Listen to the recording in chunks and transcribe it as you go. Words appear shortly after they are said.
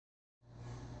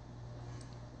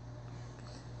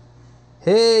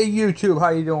Hey YouTube, how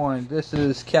you doing? This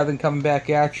is Kevin coming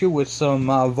back at you with some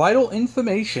vital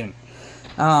information.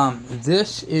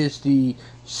 This is the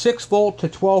 6 volt to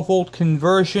 12 volt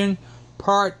conversion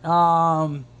part.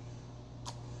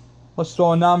 Let's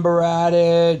throw a number at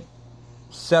it.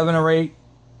 7 or 8,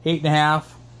 8.5,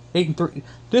 8 and 3.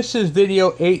 This is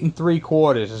video 8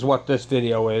 3/4 is what this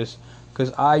video is,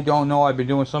 because I don't know. I've been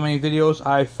doing so many videos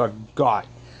I forgot.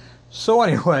 So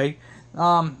anyway,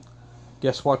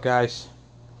 guess what, guys?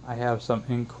 I have some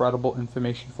incredible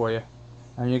information for you,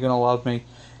 and you're gonna love me.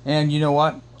 And you know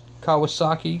what?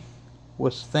 Kawasaki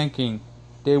was thinking.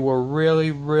 They were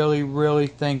really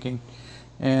thinking,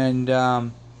 and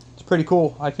it's pretty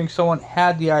cool. I think someone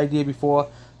had the idea before,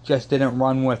 just didn't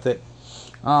run with it.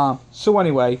 So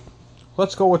anyway,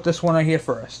 let's go with this one right here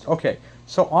first. Okay,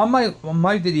 so on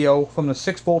my video from the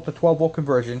 6 volt to 12 volt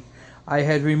conversion, I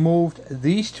had removed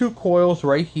these two coils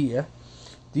right here.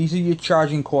 These are your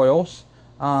charging coils.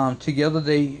 Together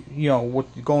they,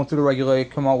 with going through the regulator,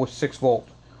 come out with 6 volt.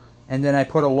 And then I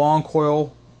put a long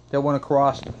coil that went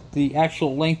across the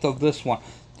actual length of this one.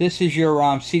 This is your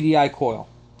CDI coil.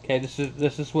 Okay, this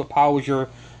is what powers your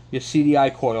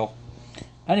CDI coil.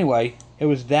 Anyway, it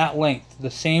was that length, the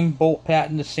same bolt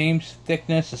pattern, the same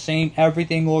thickness, the same,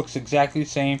 everything looks exactly the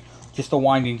same, just the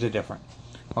windings are different.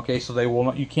 Okay, so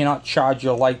you cannot charge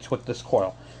your lights with this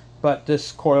coil, but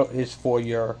this coil is for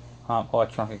your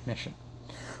electronic ignition.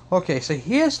 Okay, so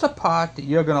here's the part that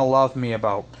you're gonna love me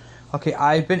about. Okay,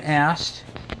 I've been asked,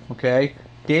 okay,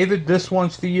 David, this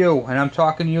one's for you, and I'm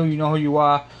talking to you. You know who you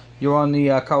are. You're on the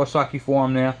Kawasaki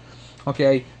forum there.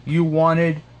 Okay, you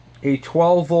wanted a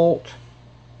 12 volt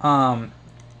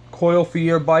coil for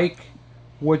your bike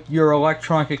with your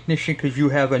electronic ignition because you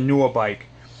have a newer bike.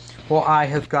 Well, I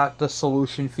have got the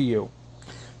solution for you.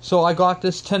 So I got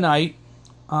this tonight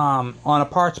on a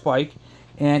parts bike,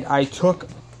 and I took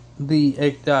the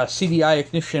CDI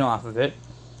ignition off of it,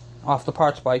 off the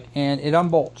parts bike, and it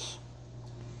unbolts.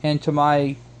 And to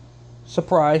my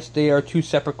surprise, they are two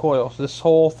separate coils. This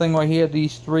whole thing right here,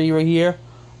 these three right here,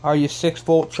 are your 6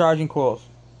 volt charging coils.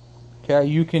 Okay,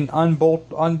 you can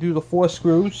undo the 4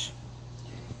 screws,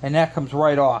 and that comes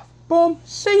right off. Boom,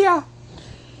 see ya!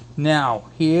 Now,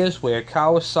 here's where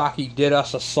Kawasaki did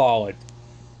us a solid.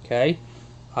 Okay,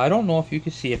 I don't know if you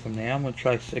can see it from there. I'm going to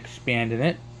try expanding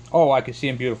it. Oh, I can see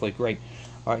him beautifully. Great.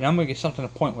 Alright, now I'm going to get something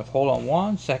to point with. Hold on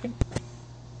one second.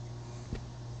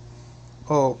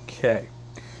 Okay.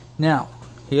 Now,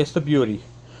 here's the beauty.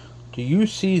 Do you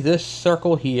see this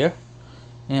circle here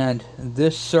and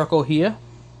this circle here?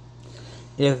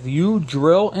 If you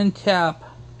drill and tap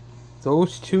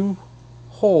those two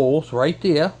holes right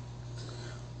there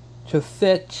to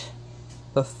fit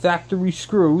the factory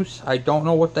screws, I don't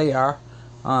know what they are.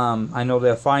 I know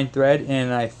they're fine thread,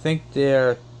 and I think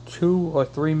they're 2 or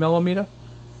 3 millimeter.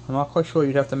 I'm not quite sure.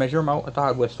 You'd have to measure them out at the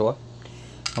hardware store.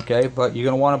 Okay, but you're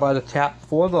going to want to buy the tap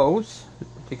for those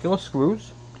particular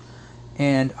screws.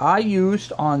 And I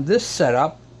used on this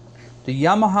setup the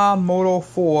Yamaha Moto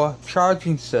 4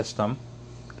 charging system.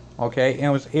 Okay,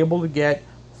 and was able to get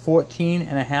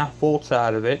 14.5 volts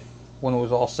out of it when it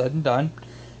was all said and done.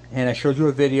 And I showed you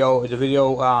a video. The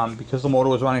video, because the motor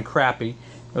was running crappy,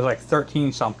 it was like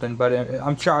 13 something, but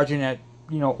I'm charging at,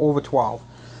 over 12.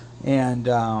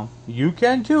 And you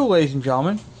can too, ladies and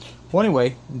gentlemen. Well,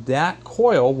 anyway, that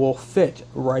coil will fit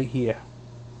right here.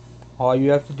 All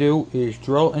you have to do is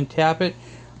drill and tap it.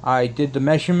 I did the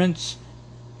measurements.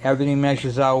 Everything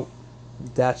measures out.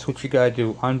 That's what you gotta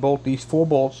do. Unbolt these 4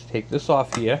 bolts. Take this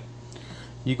off here.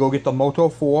 You go get the Moto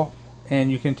 4,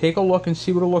 and you can take a look and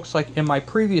see what it looks like in my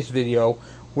previous video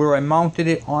where I mounted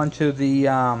it onto the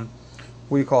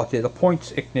what do you call it there? The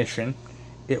points ignition.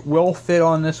 It will fit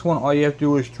on this one. All you have to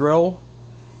do is drill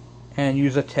and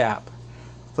use a tap.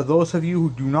 For those of you who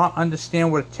do not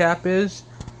understand what a tap is,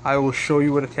 I will show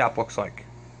you what a tap looks like.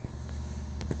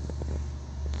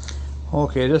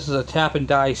 Okay, this is a tap and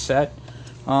die set.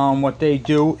 What they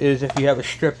do is, if you have a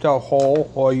stripped out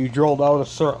hole, or you drilled out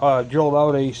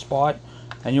a spot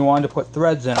and you wanted to put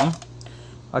threads in them,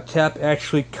 a tap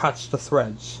actually cuts the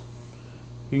threads.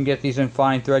 You can get these in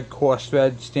fine thread, coarse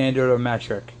thread, standard, or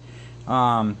metric.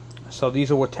 So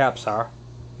these are what taps are.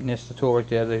 And that's the tool right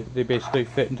there. They basically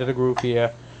fit into the groove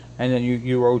here, and then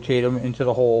you rotate them into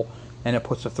the hole, and it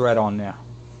puts a thread on there.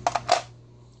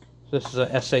 This is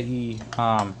a SAE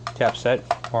tap set,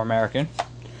 or American.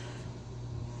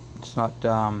 It's not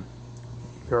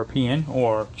European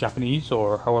or Japanese,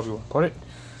 or however you want to put it.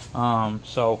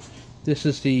 So this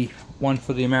is the one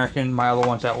for the American. My other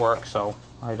one's at work, so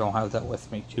I don't have that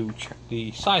with me to check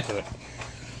the size of it.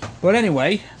 But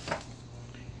anyway,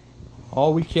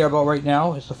 all we care about right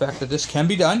now is the fact that this can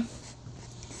be done.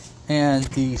 and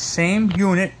the same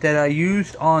unit that I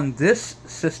used on this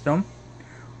system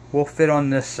will fit on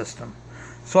this system.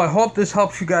 So I hope this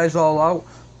helps you guys all out.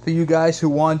 For you guys who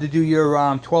wanted to do your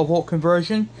 12 volt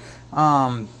conversion,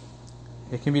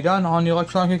 it can be done on the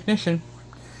electronic ignition.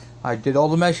 I did all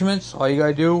the measurements. All you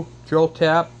gotta do, drill,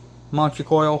 tap, mount your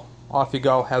coil, off you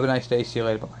go. Have a nice day. See you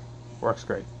later. Bye. Works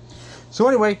great. So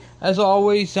anyway, as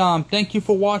always, thank you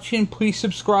for watching. Please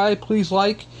subscribe, please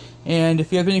like, and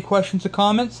if you have any questions or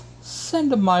comments,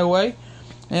 send them my way.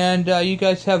 And you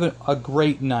guys have a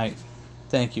great night.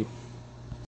 Thank you.